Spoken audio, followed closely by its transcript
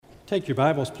Take your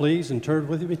Bibles, please, and turn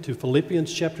with me to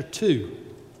Philippians chapter 2.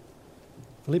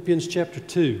 Philippians chapter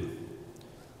 2.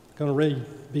 I'm going to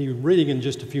be reading in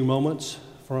just a few moments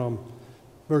from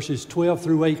verses 12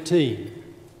 through 18.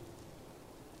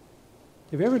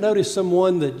 Have you ever noticed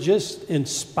someone that just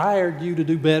inspired you to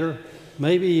do better?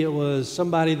 Maybe it was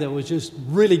somebody that was just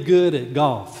really good at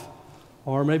golf.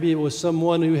 Or maybe it was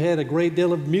someone who had a great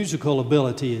deal of musical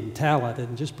ability and talent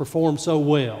and just performed so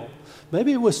well.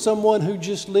 Maybe it was someone who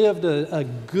just lived a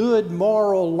good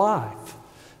moral life,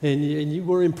 and you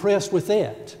were impressed with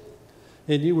that.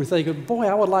 And you were thinking, boy,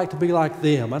 I would like to be like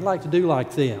them. I'd like to do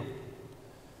like them.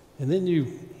 And then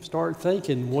you start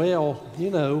thinking, well,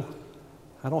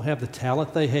 I don't have the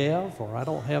talent they have, or I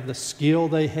don't have the skill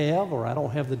they have, or I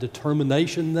don't have the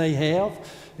determination they have.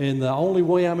 And the only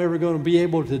way I'm ever going to be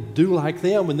able to do like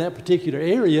them in that particular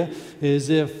area is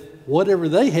if whatever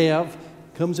they have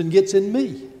comes and gets in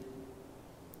me.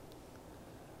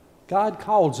 God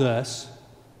calls us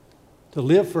to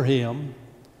live for Him.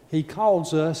 He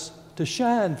calls us to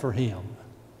shine for Him.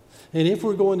 And if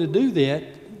we're going to do that,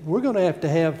 we're going to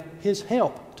have His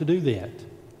help to do that.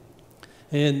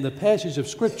 And the passage of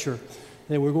Scripture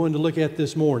that we're going to look at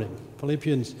this morning,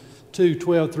 Philippians 2,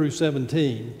 12 through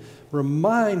 17,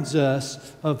 reminds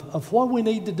us of what we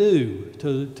need to do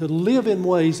to live in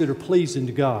ways that are pleasing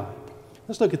to God.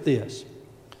 Let's look at this.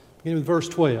 Beginning with verse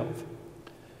 12.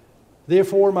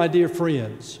 Therefore, my dear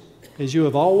friends, as you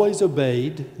have always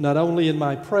obeyed, not only in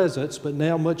my presence, but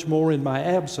now much more in my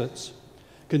absence,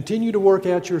 continue to work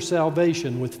out your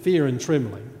salvation with fear and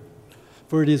trembling.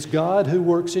 For it is God who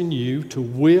works in you to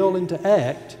will and to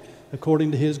act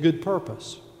according to His good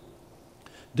purpose.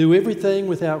 Do everything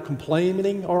without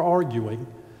complaining or arguing,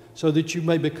 so that you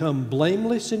may become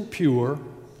blameless and pure,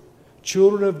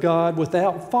 children of God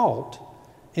without fault,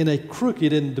 in a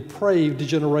crooked and depraved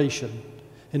generation,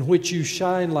 in which you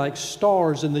shine like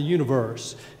stars in the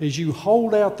universe, as you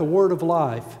hold out the word of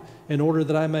life, in order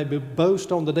that I may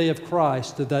boast on the day of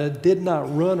Christ that I did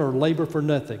not run or labor for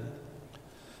nothing.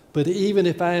 But even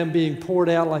if I am being poured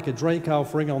out like a drink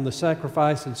offering on the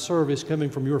sacrifice and service coming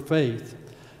from your faith,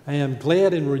 I am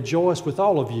glad and rejoice with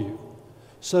all of you.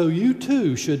 So you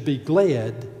too should be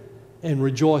glad and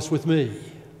rejoice with me.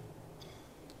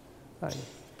 Right.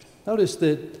 Notice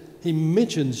that he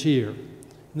mentions here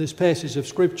in this passage of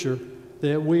Scripture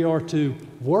that we are to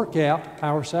work out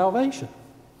our salvation.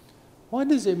 What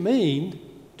does it mean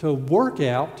to work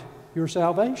out your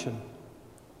salvation?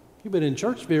 You've been in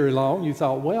church very long, you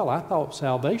thought, well, I thought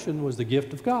salvation was the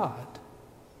gift of God.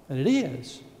 And it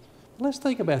is. Let's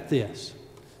think about this.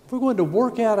 If we're going to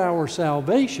work out our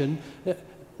salvation,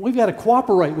 we've got to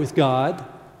cooperate with God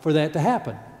for that to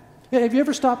happen. Have you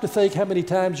ever stopped to think how many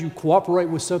times you cooperate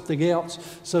with something else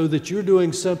so that you're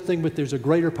doing something, but there's a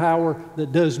greater power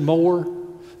that does more?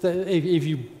 If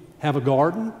you have a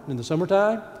garden in the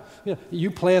summertime, you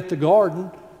plant the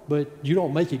garden, but you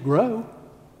don't make it grow.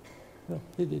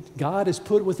 God has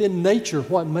put within nature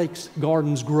what makes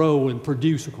gardens grow and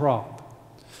produce a crop.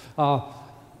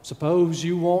 Suppose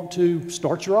you want to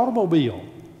start your automobile.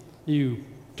 You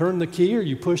turn the key or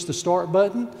you push the start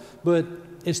button, but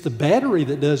it's the battery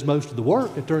that does most of the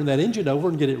work to turn that engine over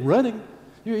and get it running.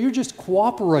 You're just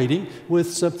cooperating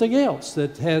with something else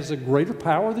that has a greater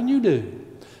power than you do.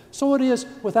 So it is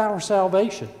with our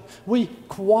salvation. We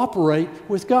cooperate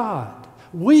with God.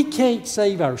 We can't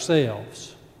save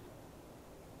ourselves.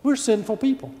 We're sinful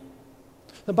people.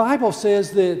 The Bible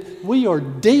says that we are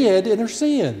dead in our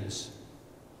sins.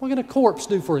 What can a corpse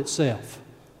do for itself?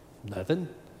 Nothing.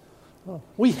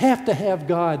 We have to have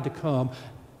God to come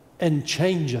and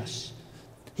change us.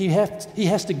 He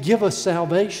has to give us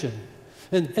salvation.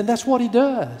 And that's what He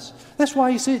does. That's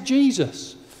why He sent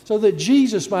Jesus, so that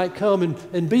Jesus might come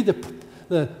and be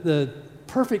the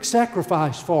perfect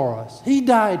sacrifice for us. He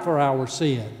died for our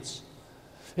sins.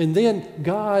 And then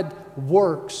God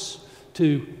works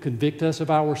to convict us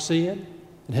of our sin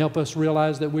and help us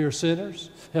realize that we are sinners,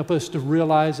 help us to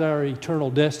realize our eternal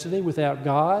destiny without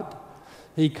God.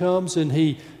 He comes and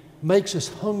He makes us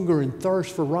hunger and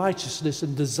thirst for righteousness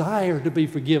and desire to be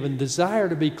forgiven, desire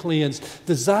to be cleansed,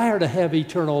 desire to have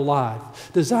eternal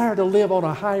life, desire to live on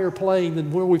a higher plane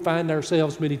than where we find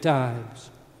ourselves many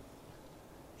times.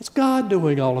 It's God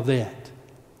doing all of that.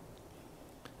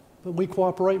 But we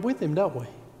cooperate with Him, don't we?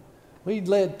 We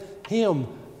let Him,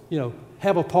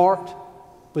 have a part,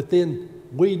 but then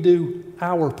we do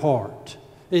our part.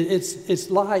 It's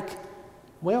like,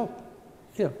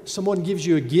 someone gives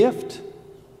you a gift.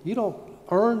 You don't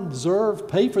earn, deserve,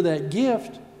 pay for that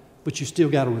gift, but you still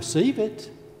got to receive it.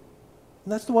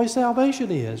 And that's the way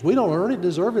salvation is. We don't earn it,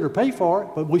 deserve it, or pay for it,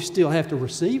 but we still have to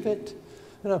receive it.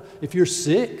 If you're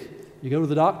sick, You go to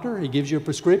the doctor, he gives you a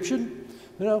prescription.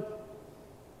 You know,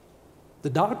 the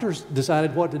doctor's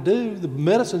decided what to do. The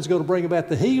medicine's going to bring about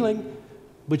the healing,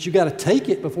 but you got to take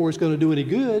it before it's going to do any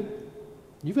good.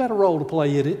 You've got a role to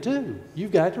play in it too.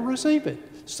 You've got to receive it.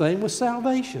 Same with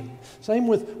salvation. Same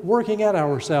with working out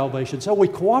our salvation. So we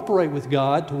cooperate with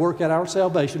God to work out our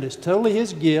salvation. It's totally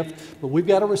His gift, but we've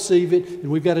got to receive it and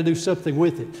we've got to do something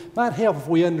with it. It might help if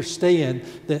we understand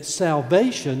that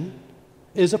salvation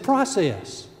is a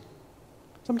process.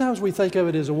 Sometimes we think of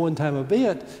it as a one-time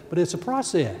event, but it's a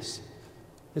process.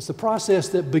 It's the process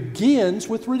that begins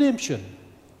with redemption.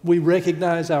 We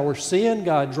recognize our sin.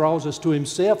 God draws us to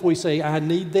Himself. We say, I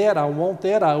need that. I want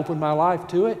that. I open my life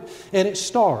to it. And it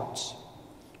starts.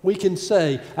 We can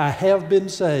say, I have been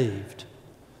saved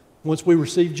once we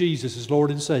receive Jesus as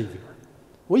Lord and Savior.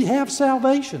 We have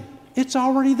salvation. It's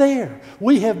already there.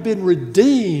 We have been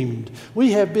redeemed.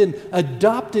 We have been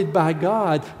adopted by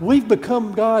God. We've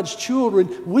become God's children.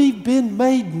 We've been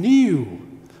made new.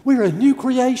 We're a new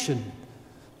creation.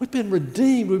 We've been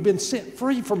redeemed. We've been set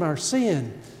free from our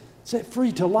sin, set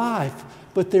free to life.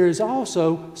 But there is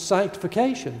also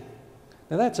sanctification.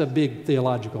 Now that's a big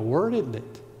theological word, isn't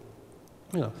it?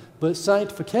 You know, but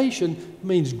sanctification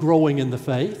means growing in the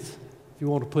faith, if you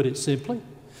want to put it simply.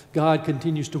 God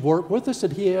continues to work with us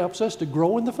and He helps us to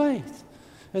grow in the faith.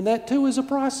 And that too is a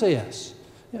process.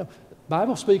 You know, the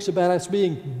Bible speaks about us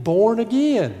being born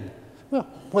again. Well,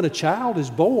 when a child is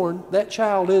born, that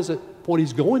child isn't what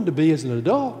he's going to be as an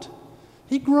adult.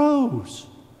 He grows.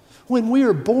 When we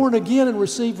are born again and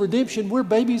receive redemption, we're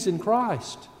babies in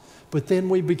Christ. But then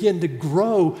we begin to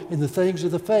grow in the things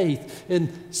of the faith.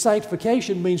 And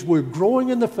sanctification means we're growing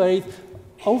in the faith.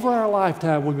 Over our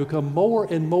lifetime, we become more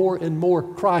and more and more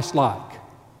Christ-like.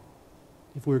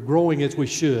 If we're growing as we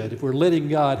should, if we're letting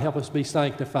God help us be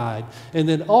sanctified. And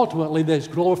then ultimately, there's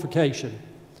glorification.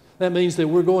 That means that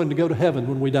we're going to go to heaven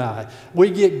when we die. We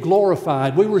get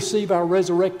glorified. We receive our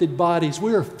resurrected bodies.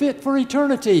 We are fit for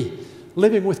eternity,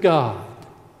 living with God.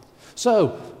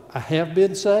 So, I have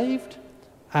been saved,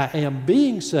 I am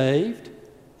being saved,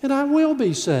 and I will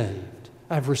be saved.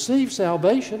 I've received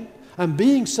salvation. I'm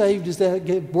being saved as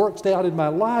that works out in my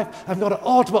life. I'm going to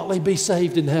ultimately be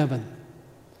saved in heaven.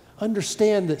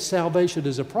 Understand that salvation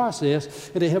is a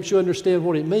process, and it helps you understand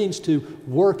what it means to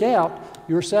work out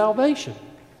your salvation.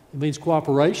 It means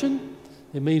cooperation.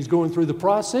 It means going through the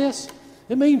process.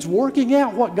 It means working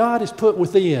out what God has put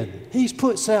within. He's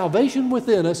put salvation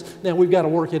within us. Now we've got to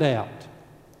work it out.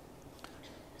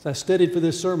 As I studied for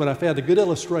this sermon, I found a good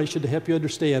illustration to help you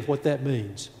understand what that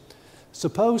means.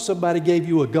 Suppose somebody gave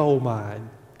you a gold mine.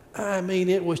 I mean,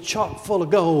 it was chock full of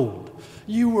gold.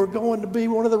 You were going to be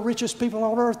one of the richest people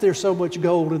on earth. There's so much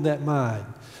gold in that mine.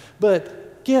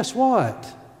 But guess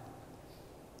what?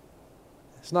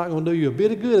 It's not going to do you a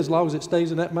bit of good as long as it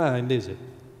stays in that mine, is it?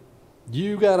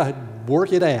 You got to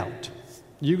work it out.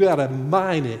 You got to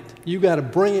mine it. You got to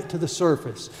bring it to the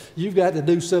surface. You've got to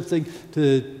do something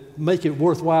to make it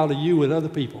worthwhile to you and other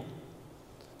people.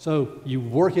 So you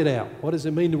work it out. What does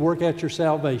it mean to work out your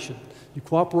salvation? You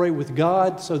cooperate with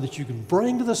God so that you can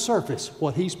bring to the surface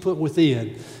what He's put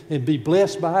within and be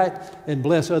blessed by it and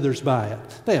bless others by it.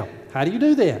 Now, how do you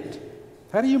do that?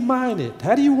 How do you mine it?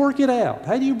 How do you work it out?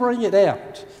 How do you bring it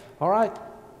out? All right,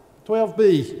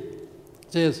 12b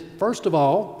says, first of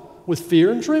all, with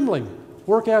fear and trembling.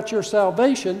 Work out your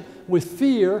salvation with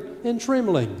fear and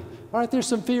trembling. All right, there's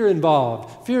some fear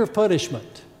involved. Fear of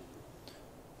punishment.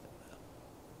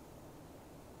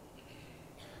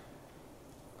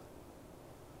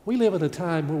 We live in a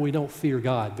time where we don't fear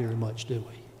God very much, do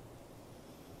we?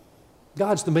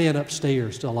 God's the man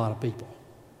upstairs to a lot of people.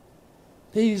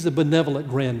 He's the benevolent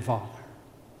grandfather.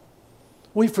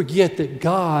 We forget that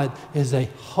God is a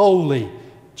holy,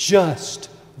 just,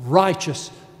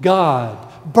 righteous God,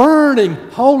 burning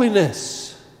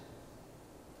holiness.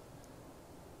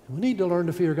 We need to learn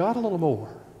to fear God a little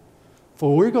more,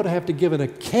 for we're going to have to give an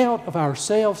account of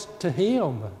ourselves to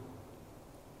Him.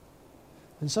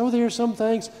 And so there are some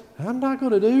things I'm not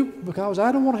going to do because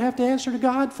I don't want to have to answer to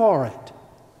God for it.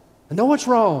 I know what's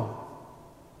wrong.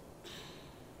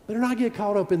 Better not get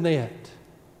caught up in that.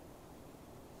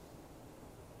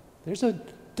 There's a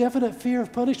definite fear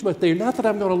of punishment there. Not that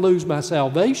I'm going to lose my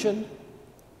salvation,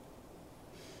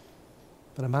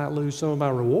 but I might lose some of my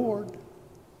reward.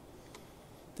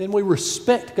 Then we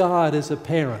respect God as a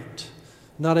parent,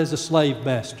 not as a slave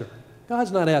master.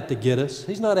 God's not out to get us.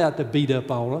 He's not out to beat up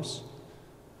on us.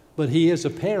 But He is a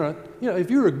parent. You know,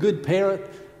 if you're a good parent,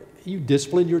 you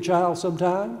discipline your child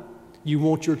sometime. You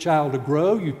want your child to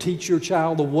grow. You teach your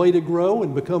child the way to grow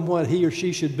and become what he or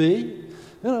she should be.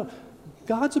 You know,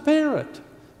 God's a parent.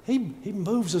 He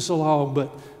moves us along, but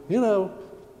You know,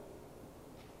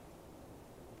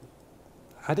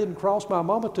 I didn't cross my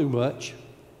mama too much.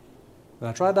 And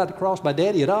I tried not to cross my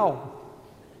daddy at all.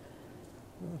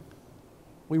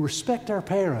 We respect our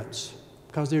parents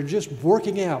because they're just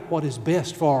working out what is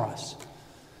best for us.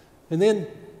 And then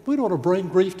we don't want to bring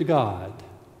grief to God.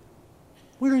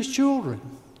 We're His children.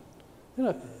 You know,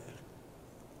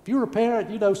 if you're a parent,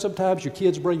 you know sometimes your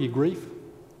kids bring you grief.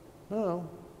 No.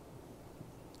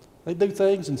 They do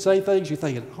things and say things you're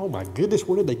thinking, oh my goodness,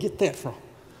 where did they get that from?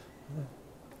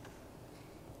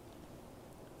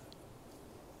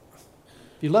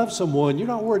 If you love someone, you're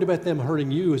not worried about them hurting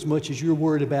you as much as you're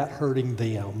worried about hurting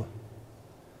them.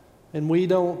 And we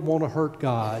don't want to hurt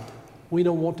God. We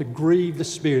don't want to grieve the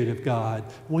Spirit of God.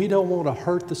 We don't want to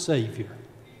hurt the Savior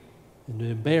and to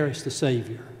embarrass the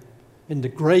Savior and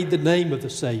degrade the name of the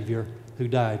Savior who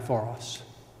died for us.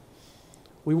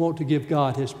 We want to give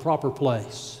God His proper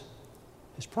place.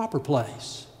 His proper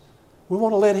place. We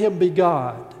want to let Him be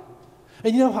God.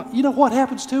 And you know what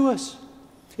happens to us?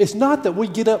 It's not that we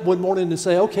get up one morning and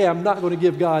say, okay, I'm not going to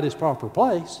give God His proper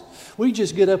place. We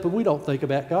just get up and we don't think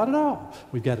about God at all.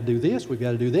 We've got to do this, we've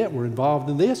got to do that, we're involved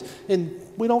in this, and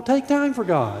we don't take time for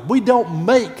God. We don't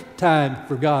make time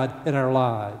for God in our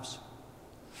lives.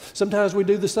 Sometimes we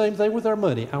do the same thing with our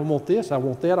money. I want this, I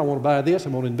want that, I want to buy this, I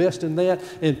want to invest in that,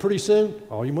 and pretty soon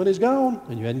all your money's gone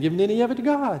and you hadn't given any of it to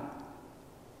God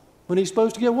when He's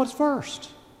supposed to get what's first.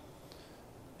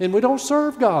 And we don't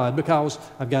serve God because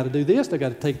I've got to do this, I've got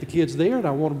to take the kids there, and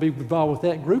I want to be involved with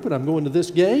that group, and I'm going to this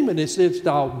game, and it's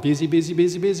all busy,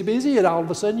 and all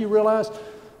of a sudden you realize,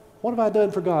 what have I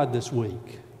done for God this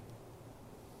week?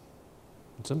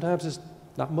 And sometimes it's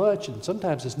not much, and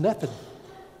sometimes it's nothing.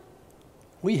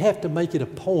 We have to make it a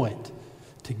point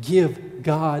to give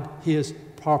God His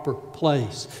proper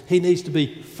place. He needs to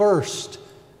be first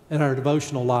in our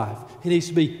devotional life. He needs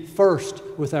to be first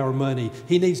with our money.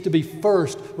 He needs to be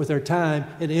first with our time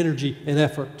and energy and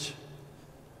effort.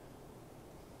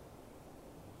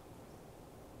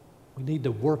 We need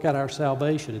to work out our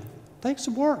salvation. It takes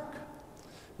some work.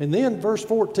 And then verse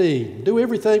 14, do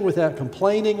everything without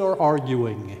complaining or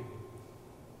arguing.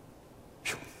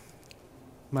 Whew.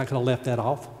 I'm not going to let that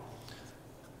off.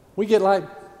 We get like,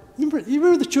 you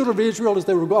remember the children of Israel as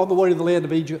they were on the way to the land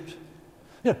of Egypt?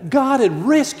 You know, God had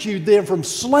rescued them from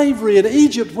slavery in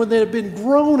Egypt when they had been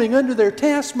groaning under their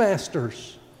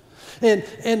taskmasters.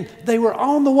 And they were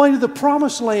on the way to the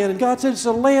promised land. And God said, it's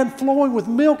a land flowing with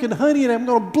milk and honey, and I'm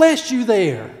going to bless you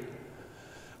there.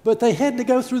 But they had to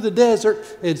go through the desert,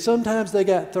 and sometimes they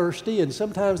got thirsty, and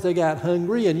sometimes they got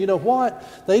hungry. And you know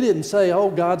what? They didn't say, oh,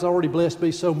 God's already blessed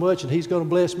me so much, and He's going to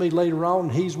bless me later on,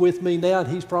 and He's with me now, and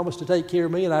He's promised to take care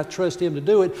of me, and I trust Him to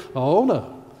do it. Oh,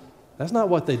 no. That's not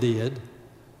what they did.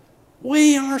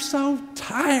 We are so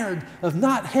tired of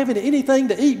not having anything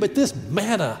to eat but this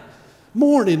manna.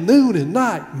 Morning, noon, and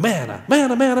night. Manna,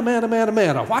 manna, manna, manna, manna,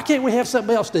 manna. Why can't we have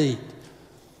something else to eat?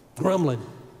 Grumbling,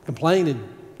 complaining,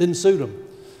 didn't suit them.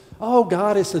 Oh,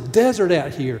 God, it's a desert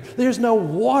out here. There's no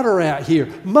water out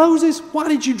here. Moses, why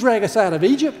did you drag us out of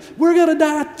Egypt? We're going to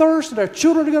die of thirst, and our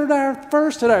children are going to die of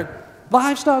thirst, and our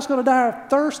livestock's going to die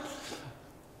of thirst.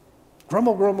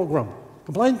 Grumble, grumble, grumble.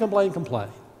 Complain, complain, complain.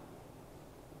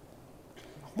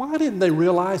 Why didn't they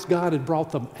realize God had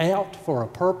brought them out for a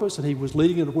purpose and He was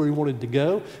leading them to where He wanted to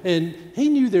go? And He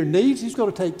knew their needs. He's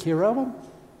going to take care of them.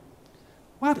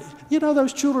 Why? You know,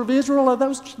 those children of Israel,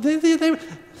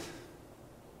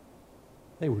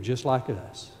 they were just like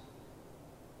us.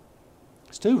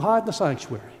 It's too hot in the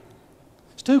sanctuary.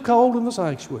 It's too cold in the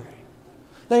sanctuary.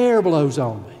 The air blows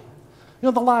on me. You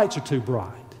know, the lights are too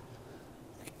bright.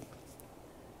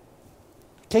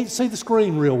 Can't see the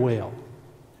screen real well.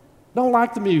 Don't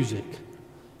like the music.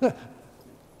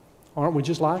 Aren't we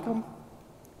just like them?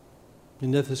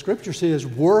 And that the Scripture says,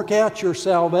 work out your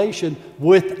salvation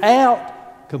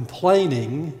without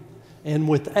complaining and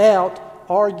without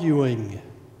arguing.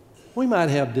 We might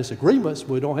have disagreements,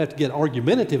 but we don't have to get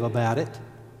argumentative about it.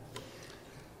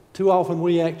 Too often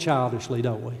we act childishly,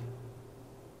 don't we?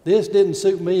 This didn't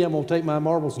suit me, I'm going to take my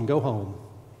marbles and go home.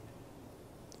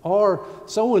 Or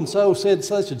so-and-so said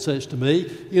such and such to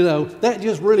me, you know, that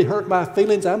just really hurt my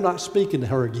feelings. I'm not speaking to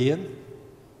her again.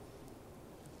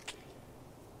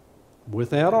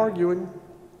 Without arguing,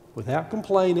 without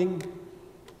complaining,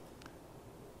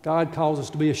 God calls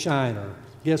us to be a shiner.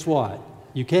 Guess what?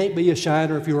 You can't be a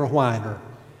shiner if you're a whiner.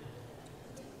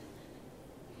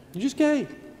 You just can't.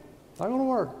 It's not going to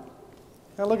work.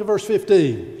 Now look at verse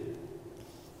 15.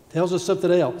 Tells us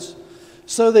something else.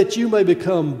 So that you may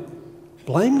become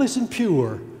blameless and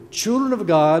pure, children of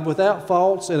God without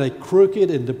faults in a crooked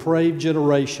and depraved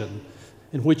generation,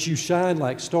 in which you shine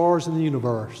like stars in the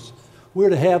universe. We're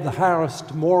to have the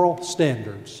highest moral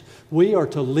standards. We are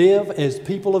to live as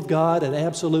people of God an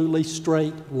absolutely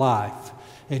straight life.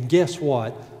 And guess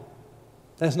what?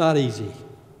 That's not easy.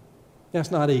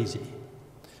 That's not easy.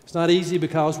 It's not easy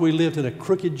because we lived in a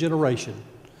crooked generation.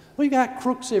 We got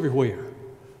crooks everywhere.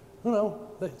 You know,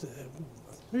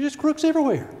 there's just crooks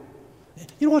everywhere.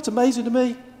 You know what's amazing to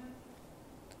me?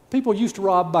 People used to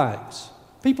rob banks.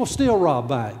 People still rob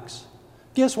banks.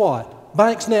 Guess what?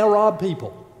 Banks now rob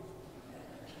people.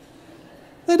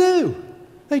 They do.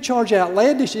 They charge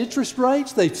outlandish interest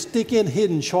rates. They stick in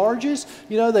hidden charges.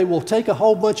 You know, they will take a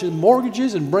whole bunch of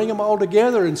mortgages and bring them all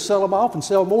together and sell them off and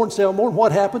sell more and sell more. And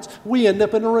what happens? We end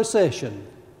up in a recession.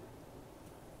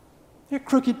 There are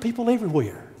crooked people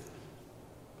everywhere.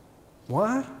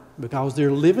 Why? Because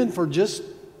they're living for just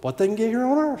what they can get here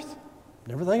on earth.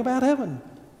 Never think about heaven.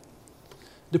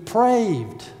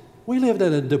 Depraved. We lived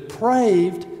in a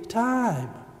depraved time.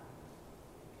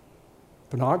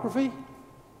 Pornography?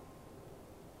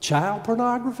 Child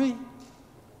pornography?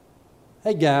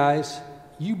 Hey guys,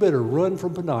 you better run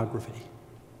from pornography.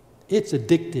 It's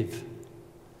addictive.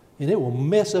 And it will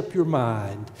mess up your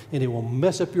mind. And it will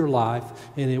mess up your life.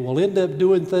 And it will end up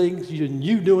doing things,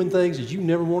 you doing things that you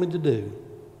never wanted to do.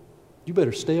 You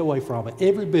better stay away from it.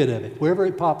 Every bit of it, wherever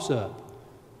it pops up.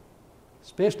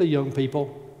 Especially young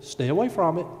people, stay away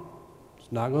from it.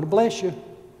 It's not going to bless you.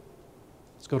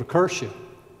 It's going to curse you.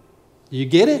 Do you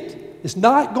get it? It's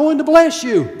not going to bless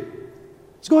you.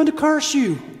 It's going to curse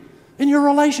you in your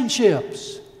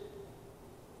relationships.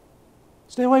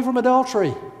 Stay away from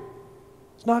adultery.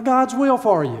 It's not God's will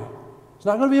for you. It's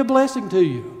not going to be a blessing to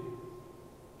you.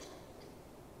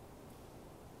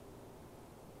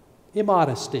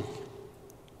 Immodesty.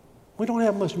 We don't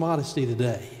have much modesty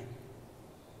today.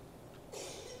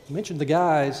 I mentioned the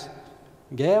guys,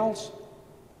 gals,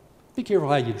 be careful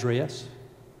how you dress.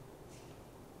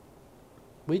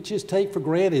 We just take for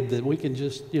granted that we can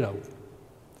just,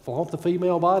 flaunt the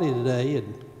female body today,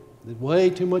 and there's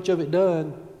way too much of it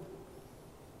done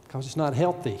because it's not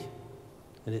healthy,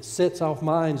 and it sets off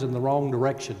minds in the wrong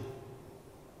direction.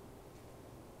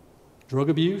 Drug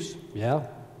abuse? Yeah.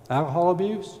 Alcohol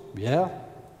abuse? Yeah.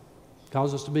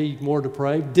 Causes us to be more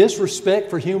depraved. Disrespect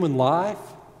for human life?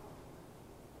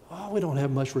 Oh, we don't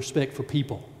have much respect for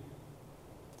people,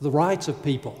 the rights of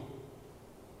people.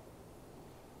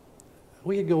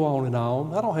 We could go on and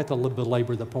on. I don't have to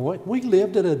belabor the point. We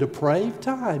lived in a depraved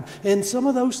time, and some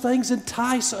of those things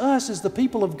entice us as the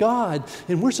people of God,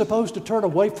 and we're supposed to turn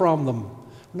away from them,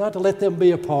 not to let them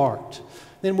be a part.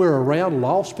 Then we're around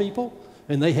lost people,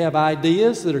 and they have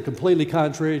ideas that are completely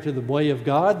contrary to the way of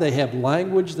God. They have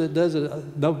language that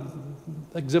doesn't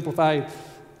exemplify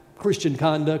Christian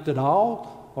conduct at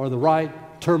all, or the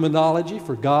right terminology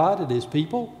for God and His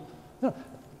people.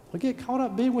 We get caught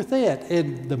up being with that.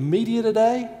 And the media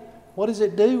today, what does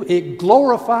it do? It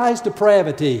glorifies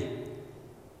depravity.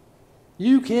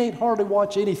 You can't hardly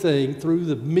watch anything through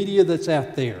the media that's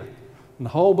out there, and a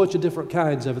whole bunch of different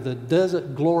kinds of it that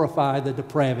doesn't glorify the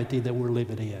depravity that we're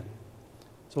living in.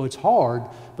 So it's hard,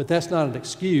 but that's not an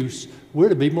excuse. We're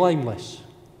to be blameless.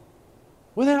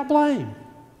 Without blame.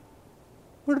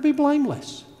 We're to be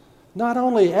blameless. Not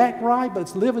only act right,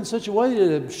 but live in such a way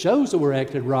that it shows that we're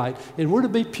acting right. And we're to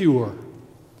be pure.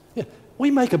 Yeah,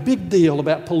 we make a big deal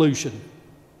about pollution.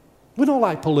 We don't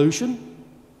like pollution.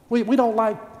 We don't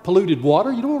like polluted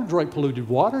water. You don't want to drink polluted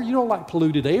water. You don't like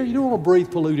polluted air. You don't want to breathe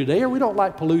polluted air. We don't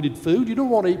like polluted food. You don't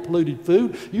want to eat polluted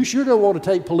food. You sure don't want to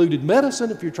take polluted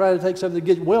medicine if you're trying to take something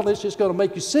to get well. It's just going to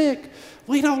make you sick.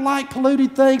 We don't like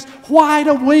polluted things. Why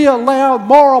do we allow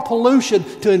moral pollution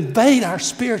to invade our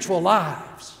spiritual lives?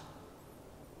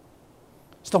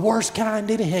 The worst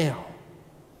kind anyhow.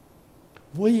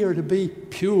 We are to be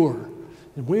pure,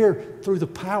 and we're through the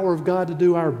power of God to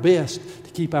do our best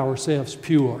to keep ourselves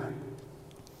pure.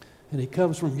 And it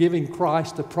comes from giving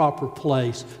Christ the proper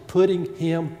place, putting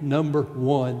Him number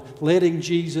one, letting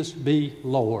Jesus be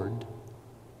Lord.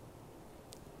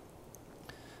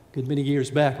 A good many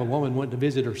years back, a woman went to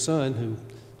visit her son who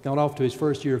gone off to his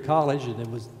first year of college, and it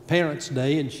was Parents'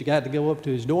 Day, and she got to go up to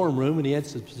his dorm room, and he had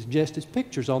some suggested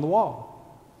pictures on the wall.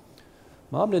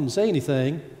 Mom didn't say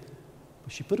anything,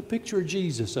 but she put a picture of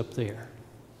Jesus up there.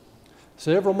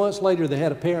 Several months later, they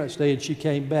had a Parents' Day, and she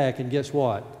came back, and guess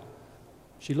what?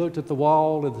 She looked at the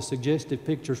wall, and the suggestive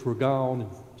pictures were gone, and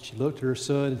she looked at her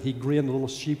son, and he grinned a little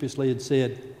sheepishly and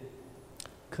said,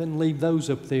 "Couldn't leave those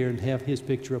up there and have his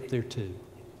picture up there too."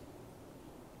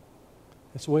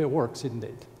 That's the way it works, isn't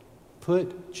it?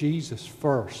 Put Jesus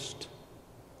first.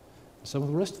 Some of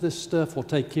the rest of this stuff will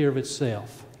take care of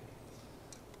itself.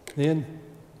 Then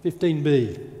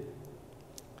 15b,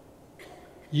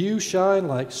 You shine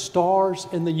like stars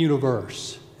in the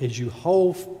universe as you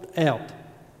hold out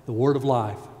the word of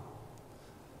life.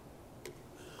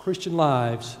 Christian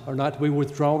lives are not to be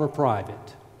withdrawn or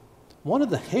private. One of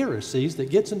the heresies that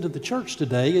gets into the church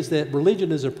today is that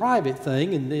religion is a private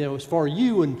thing and it's for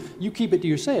you and you keep it to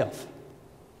yourself.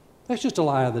 That's just a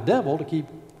lie of the devil to keep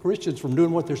Christians from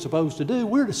doing what they're supposed to do.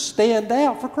 We're to stand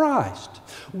out for Christ.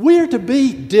 We're to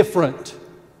be different.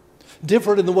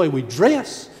 Different in the way we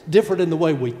dress, different in the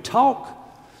way we talk,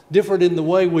 different in the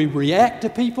way we react to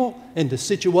people and to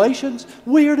situations.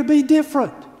 We are to be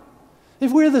different.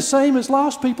 If we're the same as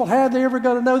lost people, how are they ever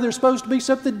going to know there's supposed to be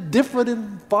something different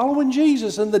in following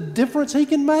Jesus and the difference He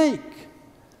can make?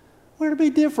 We're to be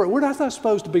different. We're not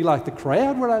supposed to be like the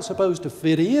crowd. We're not supposed to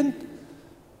fit in.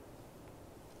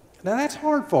 Now that's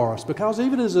hard for us because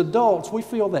even as adults, we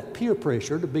feel that peer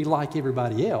pressure to be like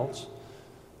everybody else.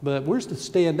 But we're to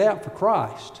stand out for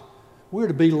Christ. We're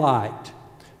to be light.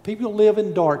 People live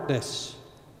in darkness.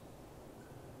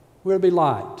 We're to be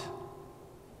light.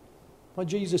 What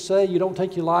did Jesus say? You don't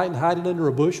take your light and hide it under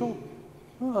a bushel?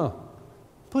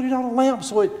 Put it on a lamp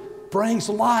so it brings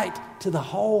light to the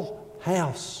whole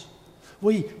house.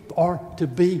 We are to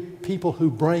be people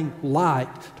who bring light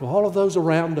to all of those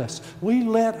around us. We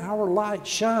let our light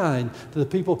shine to the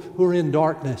people who are in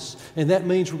darkness. And that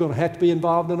means we're going to have to be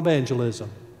involved in evangelism.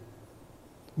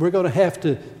 We're going to have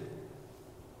to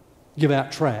give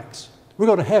out tracts. We're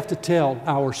going to have to tell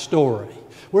our story.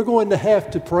 We're going to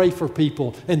have to pray for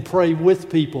people and pray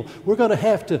with people. We're going to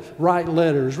have to write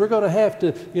letters. We're going to have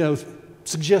to,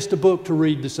 suggest a book to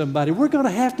read to somebody. We're going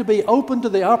to have to be open to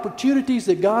the opportunities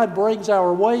that God brings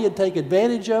our way and take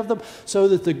advantage of them so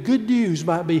that the good news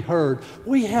might be heard.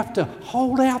 We have to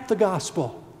hold out the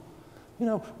gospel.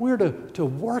 We're to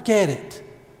work at it.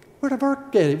 We're to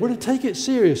work at it. We're to take it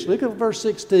seriously. Look at verse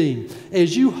 16.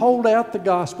 As you hold out the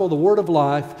gospel, the word of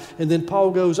life, and then Paul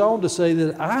goes on to say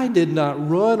that I did not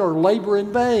run or labor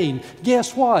in vain.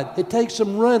 Guess what? It takes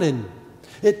some running.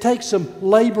 It takes some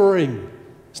laboring.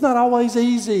 It's not always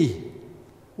easy.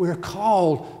 We're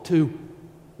called to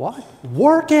what?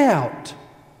 Work out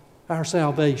our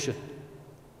salvation.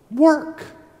 Work.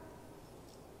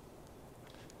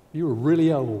 You were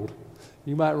really old.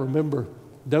 You might remember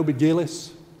Dobie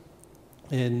Gillis.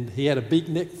 And he had a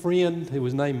beatnik friend who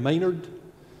was named Maynard.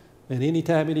 And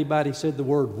anytime anybody said the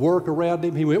word work around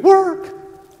him, he went, work!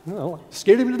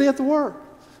 Scared him to death to work.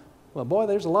 Well, boy,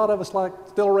 there's a lot of us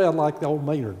still around like the old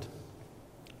Maynard.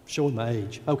 Showing my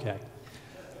age. Okay.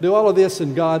 Do all of this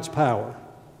in God's power.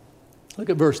 Look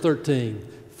at verse 13.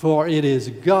 For it is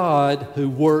God who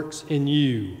works in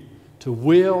you to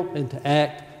will and to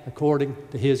act according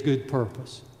to His good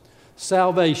purpose.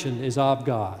 Salvation is of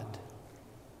God.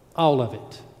 All of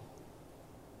it.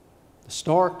 The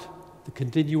start, the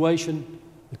continuation,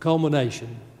 the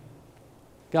culmination.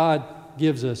 God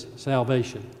gives us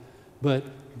salvation, but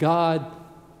God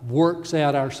works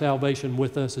out our salvation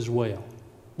with us as well.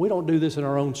 We don't do this in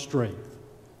our own strength.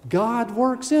 God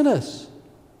works in us.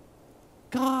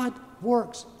 God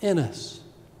works in us.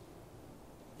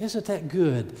 Isn't that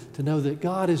good to know that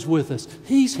God is with us?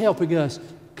 He's helping us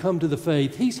come to the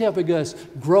faith. He's helping us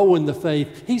grow in the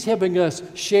faith. He's helping us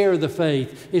share the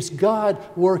faith. It's God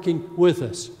working with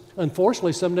us.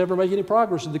 Unfortunately, some never make any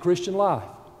progress in the Christian life.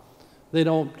 They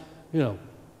don't,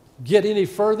 get any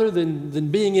further than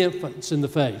being infants in the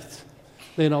faith.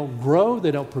 They don't grow.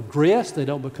 They don't progress. They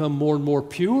don't become more and more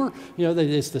pure.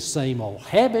 It's the same old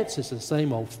habits. It's the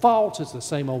same old faults. It's the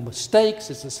same old mistakes.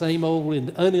 It's the same old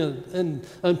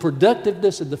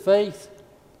unproductiveness in the faith.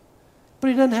 But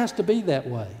it doesn't have to be that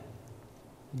way.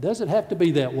 It doesn't have to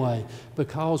be that way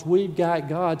because we've got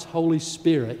God's Holy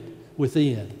Spirit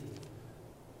within.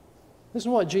 This is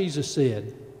what Jesus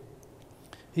said.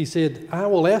 He said, I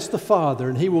will ask the Father,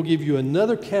 and He will give you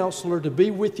another counselor to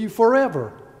be with you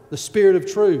forever, the Spirit of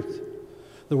truth.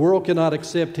 The world cannot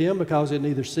accept Him because it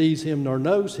neither sees Him nor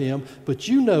knows Him, but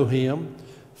you know Him,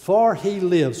 for He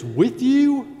lives with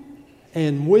you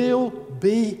and will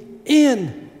be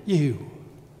in you.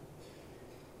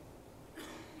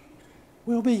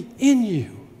 Will be in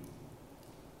you.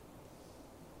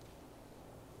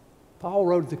 Paul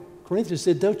wrote to the Corinthians,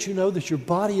 said, don't you know that your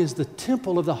body is the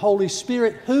temple of the Holy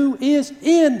Spirit who is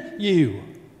in you?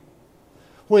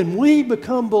 When we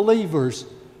become believers,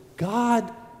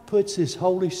 God puts His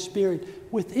Holy Spirit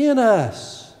within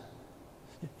us.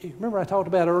 Remember I talked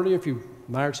about earlier, if you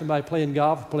admired somebody playing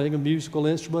golf, playing a musical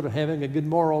instrument, or having a good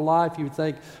moral life, you would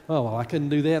think, oh, well, I couldn't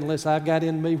do that unless I've got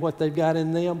in me what they've got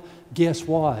in them. Guess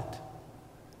what?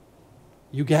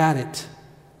 You got it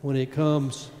when it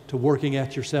comes to working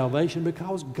out your salvation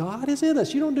because God is in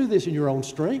us. You don't do this in your own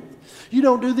strength. You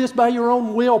don't do this by your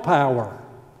own willpower.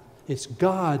 It's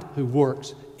God who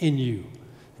works in you,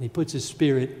 and He puts His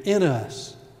Spirit in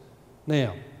us.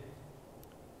 Now,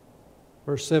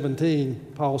 verse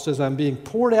 17, Paul says, I'm being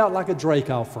poured out like a drink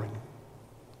offering.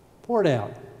 Poured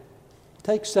out. It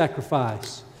takes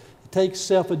sacrifice. It takes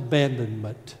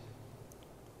self-abandonment.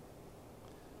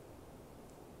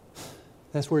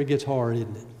 That's where it gets hard,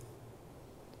 isn't it?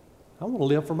 I want to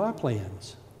live for my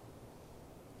plans.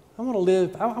 I want to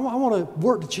live, I want to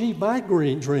work to achieve my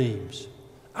dreams.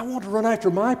 I want to run after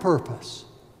my purpose.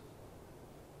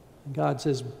 And God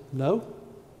says, no.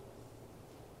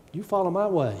 You follow my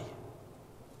way.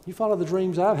 You follow the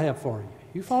dreams I have for you.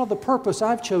 You follow the purpose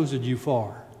I've chosen you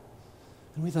for.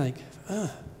 And we think,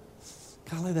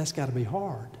 golly, that's got to be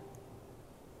hard.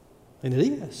 And it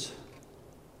is.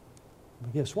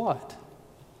 But guess what?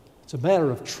 It's a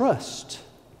matter of trust.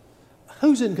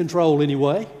 Who's in control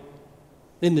anyway?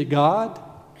 Isn't it God?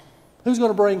 Who's going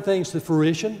to bring things to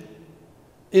fruition?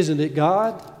 Isn't it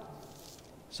God?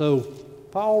 So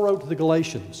Paul wrote to the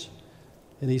Galatians,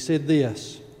 and he said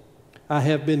this, I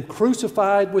have been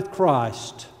crucified with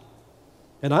Christ,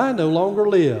 and I no longer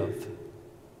live.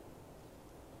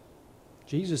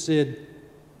 Jesus said,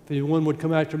 if anyone would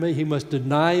come after me, he must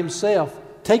deny himself,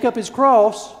 take up his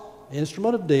cross,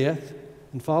 instrument of death,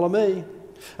 and follow me.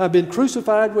 I've been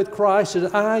crucified with Christ,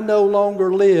 and I no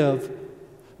longer live,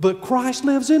 but Christ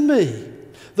lives in me.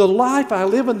 The life I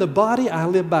live in the body, I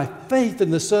live by faith in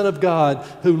the Son of God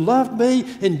who loved me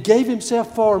and gave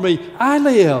Himself for me. I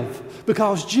live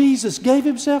because Jesus gave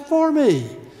Himself for me.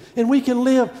 And we can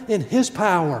live in His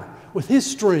power, with His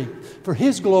strength, for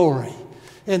His glory.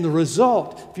 And the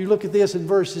result, if you look at this in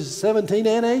verses 17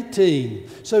 and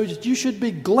 18, so you should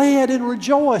be glad and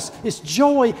rejoice. It's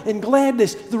joy and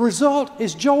gladness. The result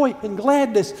is joy and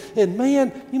gladness. And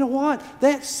man, you know what?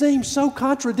 That seems so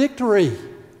contradictory.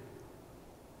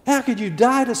 How could you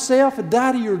die to self and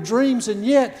die to your dreams and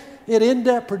yet it end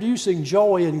up producing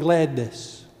joy and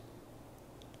gladness?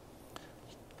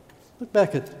 Look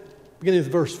back at the beginning of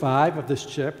verse 5 of this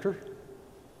chapter.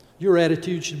 Your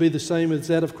attitude should be the same as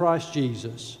that of Christ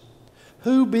Jesus,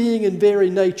 who, being in very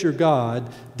nature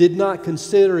God, did not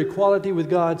consider equality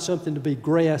with God something to be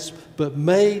grasped, but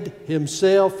made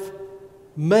himself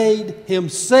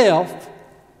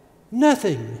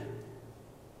nothing,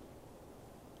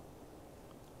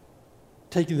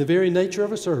 taking the very nature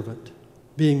of a servant,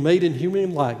 being made in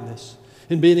human likeness,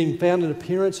 and being found in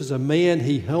appearance as a man,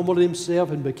 he humbled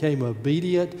himself and became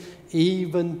obedient,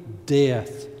 even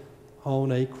death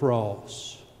on a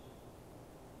cross.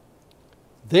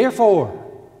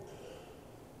 Therefore,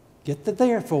 get the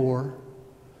therefore,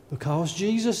 because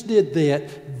Jesus did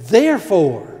that,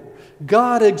 therefore,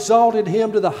 God exalted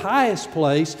Him to the highest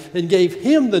place and gave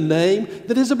Him the name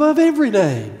that is above every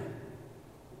name.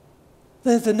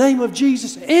 That at the name of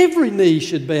Jesus, every knee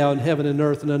should bow in heaven and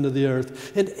earth and under the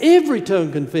earth, and every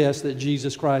tongue confess that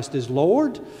Jesus Christ is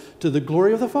Lord, to the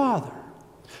glory of the Father.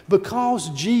 Because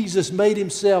Jesus made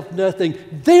Himself nothing,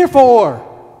 therefore,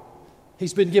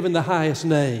 He's been given the highest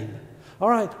name. All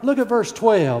right, look at verse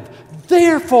 12.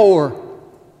 Therefore,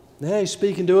 now He's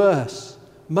speaking to us.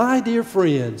 My dear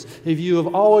friends, if you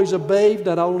have always obeyed,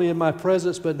 not only in my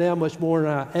presence, but now much more in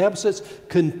our absence,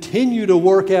 continue to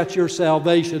work out your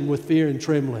salvation with fear and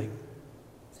trembling.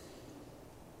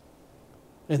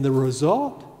 And the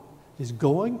result is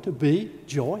going to be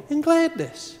joy and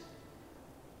gladness.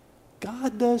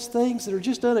 God does things that are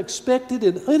just unexpected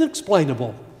and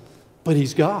unexplainable, but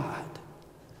He's God,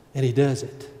 and He does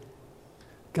it.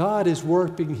 God is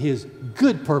working His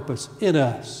good purpose in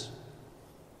us.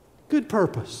 Good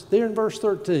purpose, there in verse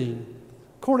 13.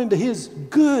 According to His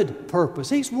good purpose.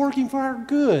 He's working for our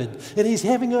good, and He's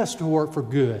having us to work for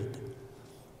good.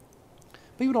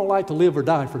 People don't like to live or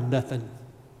die for nothing.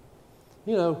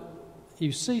 You know,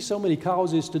 you see so many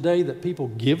causes today that people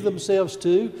give themselves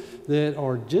to that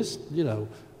are just,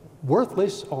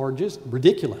 worthless or just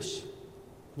ridiculous.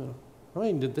 I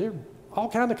mean, there are all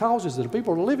kinds of causes that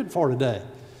people are living for today.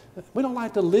 We don't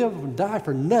like to live and die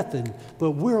for nothing,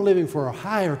 but we're living for a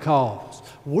higher cause.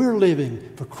 We're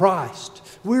living for Christ.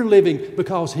 We're living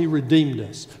because He redeemed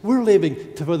us. We're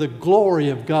living for the glory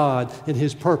of God and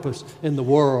His purpose in the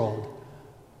world.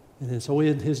 And so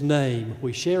in His name,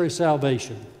 we share His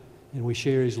salvation and we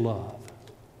share His love.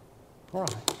 All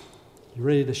right. You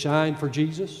ready to shine for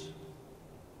Jesus?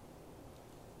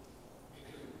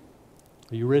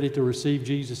 Are you ready to receive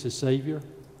Jesus as Savior?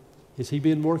 Has He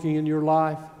been working in your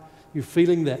life? You're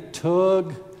feeling that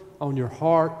tug on your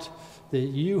heart that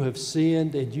you have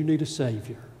sinned and you need a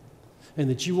Savior, and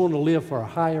that you want to live for a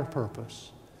higher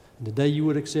purpose. And today you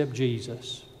would accept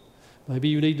Jesus. Maybe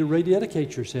you need to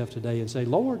rededicate yourself today and say,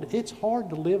 Lord, it's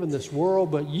hard to live in this world,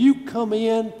 but you come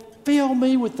in, fill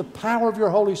me with the power of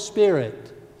your Holy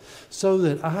Spirit so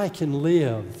that I can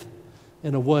live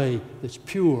in a way that's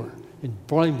pure and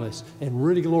blameless and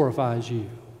really glorifies you.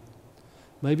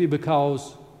 Maybe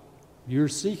because you're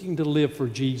seeking to live for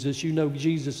Jesus, you know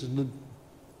Jesus is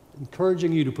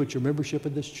encouraging you to put your membership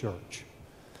in this church.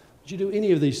 Would you do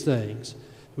any of these things?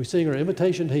 We sing our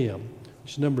invitation hymn,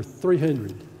 which is number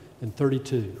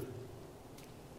 332.